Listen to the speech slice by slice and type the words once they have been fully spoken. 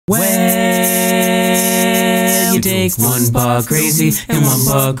take one paw crazy and one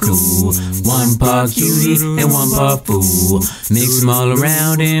paw cool, one paw cutie and one paw fool. Mix them all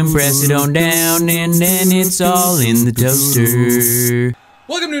around and press it on down, and then it's all in the toaster.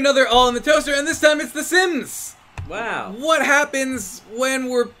 Welcome to another All in the Toaster, and this time it's The Sims. Wow. What happens when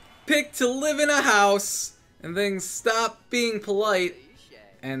we're picked to live in a house and things stop being polite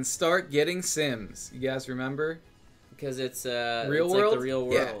and start getting Sims? You guys remember? Because it's real it's world? like the real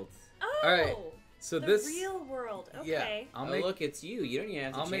world. Yeah. Oh, all right. So the this real world. Okay. Yeah. Look, it's you. You don't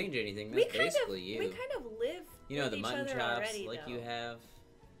even have to change anything. That's basically you. We kind of live. You know, with the each mutton other chops already, like though. you have.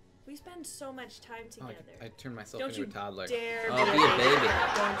 We spend so much time together. I turned myself Don't into you a toddler. dare Oh, be a baby.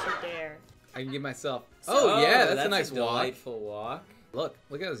 Don't you dare. I can give myself. So- Oh yeah, that's a nice a walk. delightful walk. Look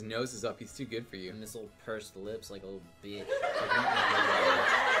at his nose is up. He's too good for you. And this little pursed lips like a little bitch.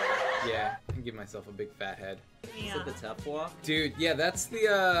 Yeah, I can give myself a big fat head. Yeah. Is it the tough walk? Dude, yeah, that's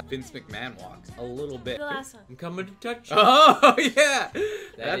the Vince McMahon walk. A little bit. The last one. I'm coming to touch you. Oh yeah,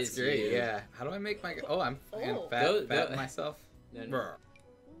 that's is great. you. Yeah. How do I make my? Oh, I'm Oh. fat myself. No, no. Brr.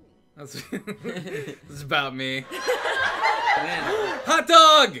 That's this is about me. Man. Hot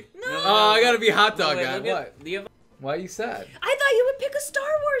dog. No. Oh, I gotta be hot dog Wait, guy. look at- What? Do you have Why are you sad? I thought you would pick a Star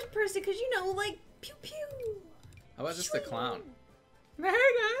Wars person because you know, like pew pew. How about just a clown? Hey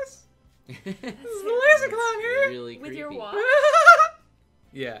guys, This this is the laser clown here. Really With your creepy. walk.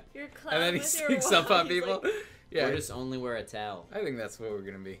 Yeah. Your clown And then he with your sneaks walk. up on He's people. like, Yeah. Or just only wear a towel. I think that's what we're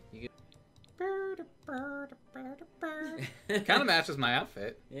gonna be. You Kind of matches my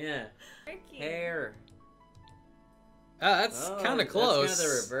outfit. Yeah. Turkey. Hair. Ah, that's kind of close. That's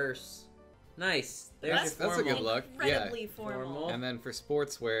kind of the reverse. Nice. There's That's a good look. Yeah. Incredibly formal. Formal. And then for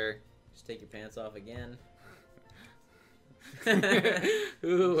sportswear, Just take your pants off again.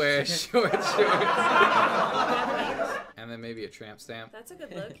 who wears short shorts? That's And then maybe a tramp stamp. a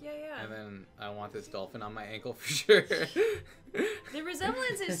good look. Yeah, yeah. And then I want this dolphin on my ankle for sure. The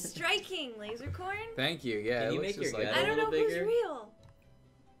resemblance is striking, Lasercorn. Thank you. Yeah, Can it you looks make just your like gut I don't little know who's bigger? real.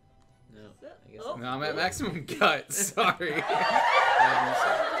 No. I guess Oh. No, I'm at maximum gut. Sorry.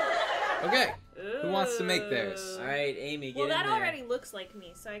 Okay. Who wants to make theirs? All right, Amy, get Well, in that there. already looks like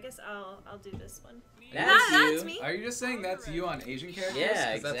me, so I guess I'll do this one. That's you. That's me. Are you just saying that's you on Asian characters?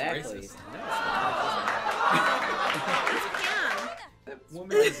 Yeah, 'Cause exactly. That's racist. That's Pam. That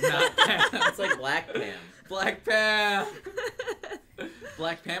woman is not Pam. It's like Black Pam. Black Pam.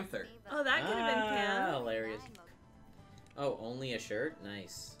 Black Panther. Oh, that could have been Pam. Hilarious. Oh, only a shirt?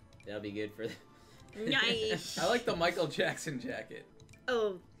 Nice. That'll be good for. Nice. I like the Michael Jackson jacket.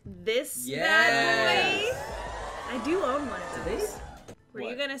 Oh, this Yes. bad boy. I do own one of those. Were you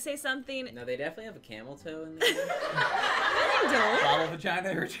What? gonna say something? No, they definitely have a camel toe in there. I don't. Bottle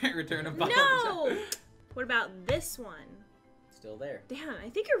vagina, return of bottle No. vagina. What about this one? Still there. Damn, I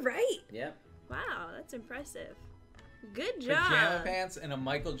think you're right. Yep. Wow, that's impressive. Good job. Pajama pants and a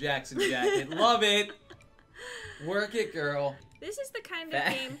Michael Jackson jacket. Love it. Work it, girl. This is the kind of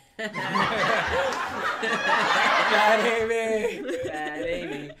game. God, Amy. Fat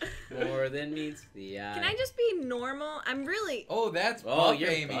Amy. More than meets the eye. Can I just be normal? I'm really. Oh, that's Oh, buff, you're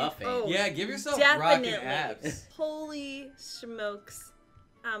Amy. buff, Amy. Oh, Yeah, give yourself definitely. rockin' abs. Holy smokes,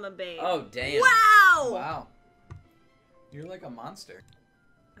 I'm a babe. Oh, damn. Wow. Wow. You're like a monster.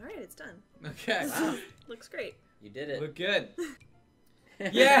 All right, it's done. Okay. Wow. Looks great. You did it. Look good.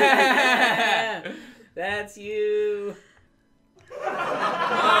 Yeah! That's you.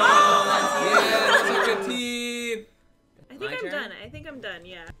 Yeah, that's a good team. I think My I'm turn? done. I think I'm done.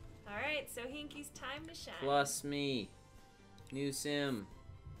 Yeah. All right, so Hinky's time to shine. Plus me. New sim.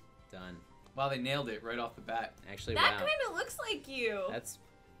 Done. Wow, they nailed it right off the bat. Actually, That wow. kind of looks like you. That's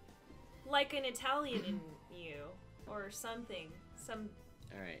Like an Italian in you, or something. Some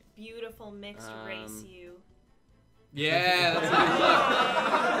all right. beautiful mixed race you. Yeah, that's a good look.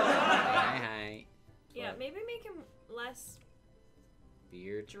 Hi. Yeah, What? maybe make him less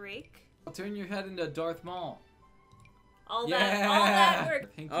Beard. Drake. Turn your head into Darth Maul. All Yeah. that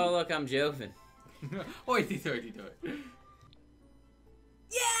work. Thank Oh, you. look, I'm Joven. Oi, dito it.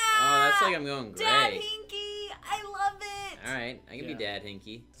 Yeah! Oh, that's like I'm going gray. Dad Hinky! I love it! Alright, I can be Yeah. Dad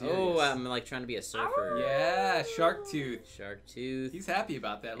Hinky. Serious. Oh, I'm like trying to be a surfer. Yeah, Shark Tooth. Shark tooth. He's happy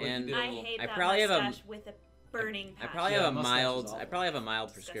about that. Look, he And- did a I little- hate I that probably have a- mustache with a burning I passion. probably Yeah, have a mustache is mild. awful. I probably have a mild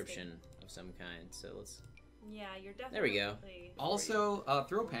Disgusting. prescription of some kind. So let's. Yeah, you're definitely. There we go. Also,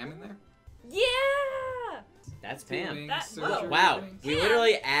 throw Pam in there. Yeah! That's Pam. Doing That- surgery. Wow, things. we Pam.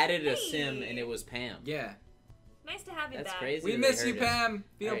 literally added a Hey. sim and it was Pam. Yeah. Nice to have you That's back. crazy. We that miss they you, heard us. Pam.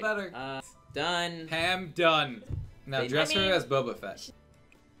 Feel Alright, better. Done. Pam done. Now They- dress I mean- her as Boba Fett.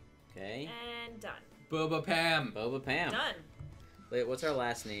 Okay. And done. Boba Pam. Boba Pam. Done. Wait, what's our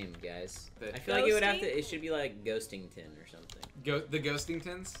last name, guys? The I feel like it would have Ghosting? to. It should be like Ghostington or something. The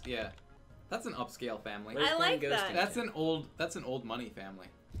Ghostingtons? Yeah. That's an upscale family. Let's I call them like that. Ghostington. That's an old money family.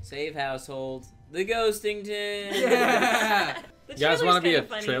 Save household. The Ghostingtons. Yeah. The You guys trailer's want to be a kinda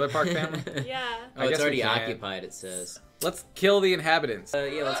funny. trailer park family? Yeah. Oh, I it's guess we already can. occupied. It says. Let's kill the inhabitants.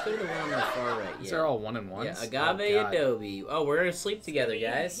 Yeah, let's go to the one on the far right. These Yeah. are all one and ones. Yeah, agave Oh, God. adobe. Oh, we're gonna sleep together,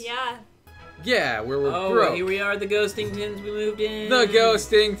 guys. Yeah. Yeah, where we're Oh, broke. here we are, the Ghostingtons. We moved in. The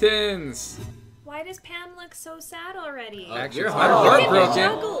Ghostingtons. Why does Pam look so sad already? Oh, Actually, you're I'm heartbroken. You can heartbroken.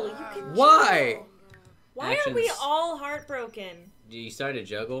 juggle. You can Why? juggle. Why are we Actions. all heartbroken? You started to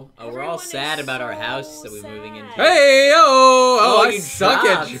juggle. Oh, we're Everyone all is sad about our so house that we're moving sad. into. Hey, oh, I you suck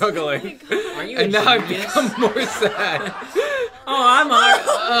dropped. at juggling. Oh my God. Are you And a now I've genius? become more sad. Oh, I'm hard.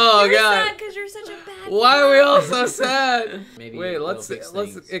 Oh, You're God. sad because you're such a bad Why are we all so sad? Maybe Wait, we'll let's fix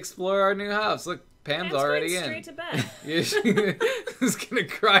let's things. explore our new house. Look, Pam's already going in. straight to bed. She's gonna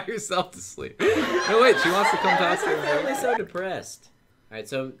cry herself to sleep. No, wait, she wants to come talk to I'm her. so depressed. All right,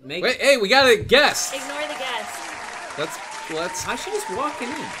 so make. Wait, hey, we got a guest. Ignore the guest. Let's. How's she just walking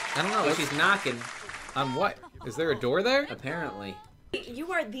in? I don't know. Oh, she's knocking. On what? Is there a door there? Apparently.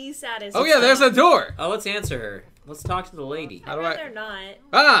 You are the saddest. Oh yeah, there's a door. Oh, let's answer her. Let's talk to the lady. How I'd do rather I? not.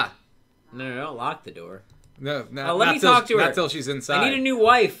 Ah. No, don't lock the door. No, no. Oh, let not me till- talk to her. Not till she's inside. I need a new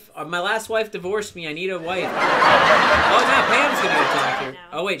wife. My last wife divorced me. I need a wife. Oh, now Pam's gonna go talk to her.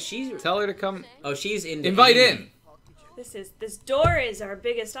 Oh wait, she's. Tell her to come. Oh, she's in. Invite in. This door is our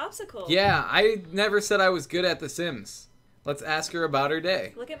biggest obstacle. Yeah, I never said I was good at The Sims. Let's ask her about her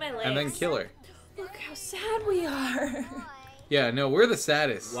day. Look at my legs. And then kill her. Look how sad we are. Yeah, no, we're the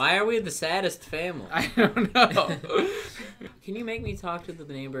saddest. Why are we the saddest family? I don't know. Can you make me talk to the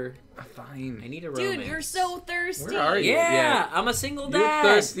neighbor? I Fine. need a romance. Dude, you're so thirsty. Where are you? Yeah, Yeah. I'm a single You're dad.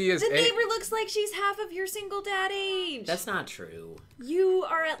 thirsty as The a- neighbor looks like she's half of your single dad age. That's not true. You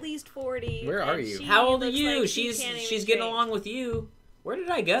are at least 40. Where are and you? she How old are looks you? like she can't She's even getting drink. along with you. Where did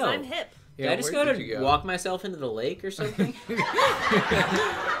I go? I'm hip. Did I just go where to did you go? walk myself into the lake or something?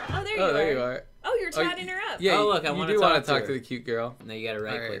 Oh, there you Oh, are. there you are. Oh, you're chatting her up. Yeah, Oh, look, I you wanna do talk want to to talk her. to the cute girl. No, you gotta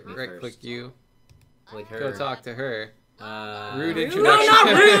right click me right first. click you. Click her. Go talk to her. Rude Rude? introduction. No,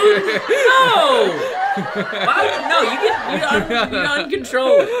 not rude! No! Why, no, you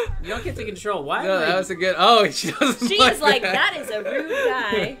uncontrolled. You don't get to control. Why? No, am I- that was a good. Oh, she doesn't. She's like, that is a rude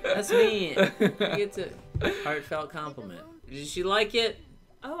guy. That's me. You get to heartfelt compliment. Did she like it?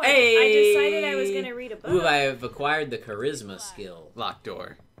 Oh, Hey! I decided I was going to read a book Ooh, I have acquired the charisma skill. Locked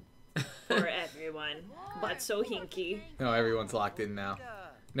door. for everyone, but so hinky. No, everyone's locked in now.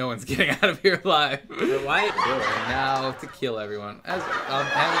 No one's getting out of here alive. But why? And now to kill everyone. As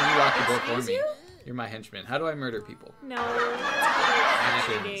having you lock the door for Excuse me. you? You're my henchman. How do I murder people? No, that's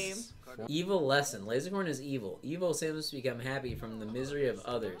a good game. Evil lesson. Lasercorn is evil. Evil Sims become happy from the misery of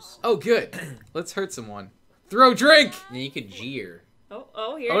others. Oh, good. Let's hurt someone. Throw drink. And then you could jeer.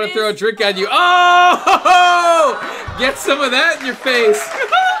 Oh, here I'm it gonna is. throw a drink at you. Oh! Get some of that in your face.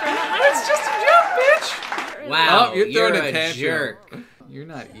 It's just a joke, bitch. Wow, Oh, you're throwing a a tantrum. jerk. You're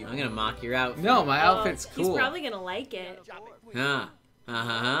not evil. I'm gonna mock your outfit. No, my Oh, outfit's cool. He's probably gonna like it. Huh.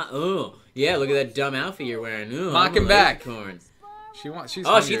 Ooh. Yeah, look at that dumb outfit you're wearing. Ooh, Mock I'm a him back. Lasercorn. She's Oh, she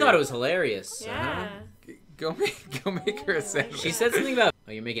hungry. thought it was hilarious. Yeah. Go make her a sandwich. She said something about.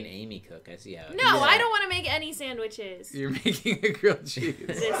 Oh, you're making Amy cook. I see how. it No, is. I don't want to make any sandwiches. You're making a grilled cheese.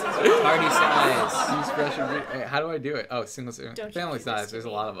 This is Party size. Use fresh ingredients. Wait, how do I do it? Oh, single serving. Don't you Family do this size. to There's a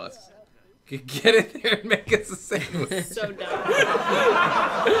me. lot of us. Get in there and make us a sandwich. so dumb.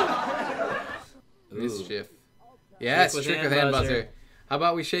 Ooh. Mischief. Yes, with trick hand with hand buzzer. buzzer. How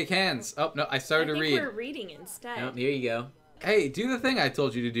about we shake hands? Oh no, I I started to think read. we're reading instead. Nope, here you go. Hey, do the thing I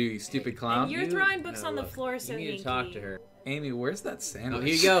told you to do, you stupid clown. And you're throwing books No, on the look, floor, so you need hinky. to talk to her. Amy, where's that sandwich? Oh,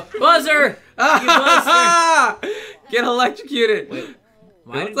 here you go. Buzzer! Get electrocuted. Wait, It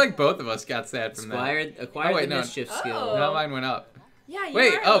why looks did like both of us got sad from that. acquired Oh, wait, the no. mischief Oh. skill? Now mine went up. Yeah, you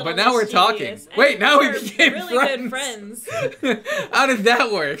Wait, are a oh, little but now we're talking. mischievous. And Wait, now we we're became really friends. good friends. How did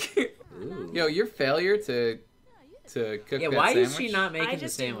that work? Ooh. Yo, your failure to cook Yeah, that why sandwich? is she not making I the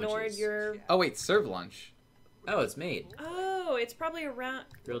just sandwiches? ignored your. Oh wait, serve lunch. Oh, it's made. Oh, it's probably around.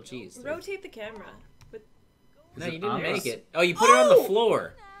 Grilled cheese. Rotate the camera. With... No, Is you it didn't on make us? it. Oh, you put it on the Oh!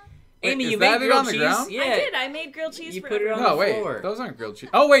 floor. Wait, Amy, is you that made it grilled on the cheese. ground? Yeah. I did. I made grilled cheese You for put it on everyone. No, wait, floor. those aren't grilled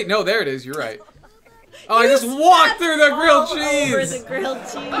cheese. Oh wait, no, there it is. You're right. Oh, I just walked through the grilled all cheese. over the grilled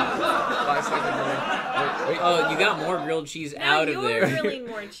cheese. 5 seconds later. Wait. Oh, you got more grilled cheese Now out of you're there. grilling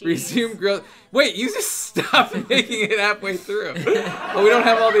more cheese. Resume grill. Wait, you just stopped making it halfway through. Oh, we don't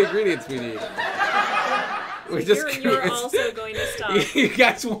have all the ingredients we need. We just You're also going to stop. You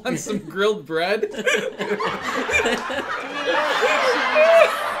guys want some grilled bread?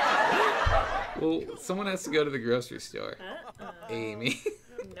 Well, someone has to go to the grocery store. Amy.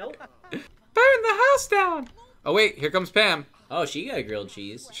 Nope. Burn the house down! Oh wait, here comes Pam. Oh, she got a grilled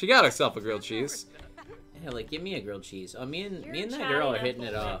cheese. She got herself a grilled cheese. Yeah, like give me a grilled cheese. Oh, me and that Chatting girl are up hitting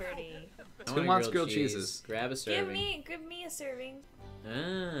it off. Liberty. I want a wants grilled cheeses? Grab a serving. Give me a serving.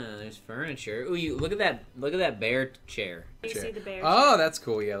 Ah, there's furniture. Ooh, you look at that bear chair. You see the bear? Oh, that's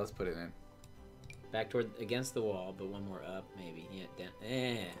cool. Yeah, let's put it in. Back toward against the wall, but one more up, maybe. Yeah, down.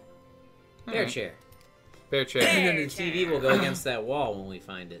 Yeah. Bear chair. Bear chair. And then the TV will go against that wall when we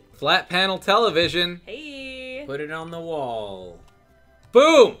find it. Flat panel television. Hey. Put it on the wall.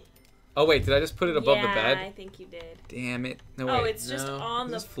 Boom! Oh wait, did I just put it above the Yeah, bed? I think you did. Damn it. No, Oh, wait. it's just No. on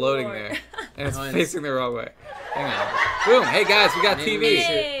the It's floating floor. there. And it's Oh, and facing the wrong way. Hang on. Boom! Hey guys, we got Maybe TV. we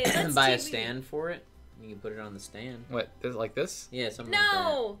Yay, should that's buy a TV. stand for it. You can put it on the stand. What? Like this? Yeah, something like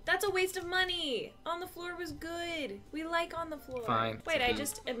No, that's a waste of money. On the floor was good. We like on the floor. Fine. Wait, I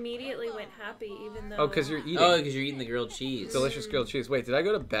just immediately went happy, even though. Oh, because you're eating. that. Oh, because you're eating the grilled cheese. Delicious grilled cheese. Wait, did I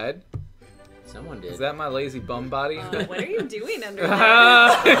go to bed? Someone did. Is that my lazy bum body? What are you doing under there?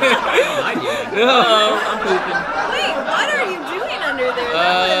 I did. No. I'm pooping. Wait, what are you doing under there?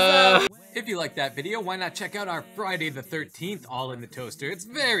 That was, If you like that video, why not check out our Friday the 13th All in the Toaster? It's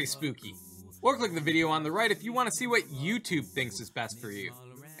very spooky. Or click the video on the right if you want to see what YouTube thinks is best for you.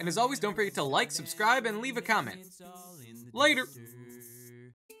 And as always, don't forget to like, subscribe, and leave a comment. Later!